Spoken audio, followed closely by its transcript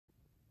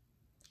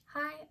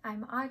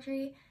I'm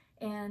Audrey,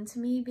 and to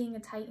me, being a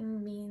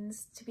Titan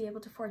means to be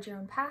able to forge your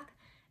own path.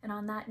 And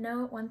on that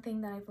note, one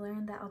thing that I've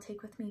learned that I'll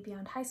take with me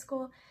beyond high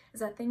school is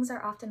that things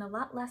are often a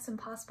lot less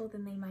impossible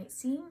than they might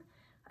seem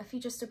if you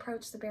just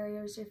approach the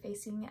barriers you're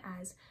facing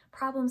as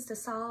problems to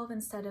solve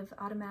instead of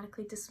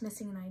automatically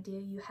dismissing an idea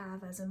you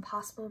have as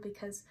impossible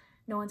because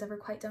no one's ever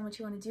quite done what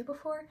you want to do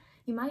before.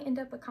 You might end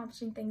up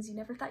accomplishing things you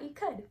never thought you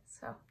could.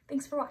 So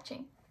thanks for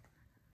watching.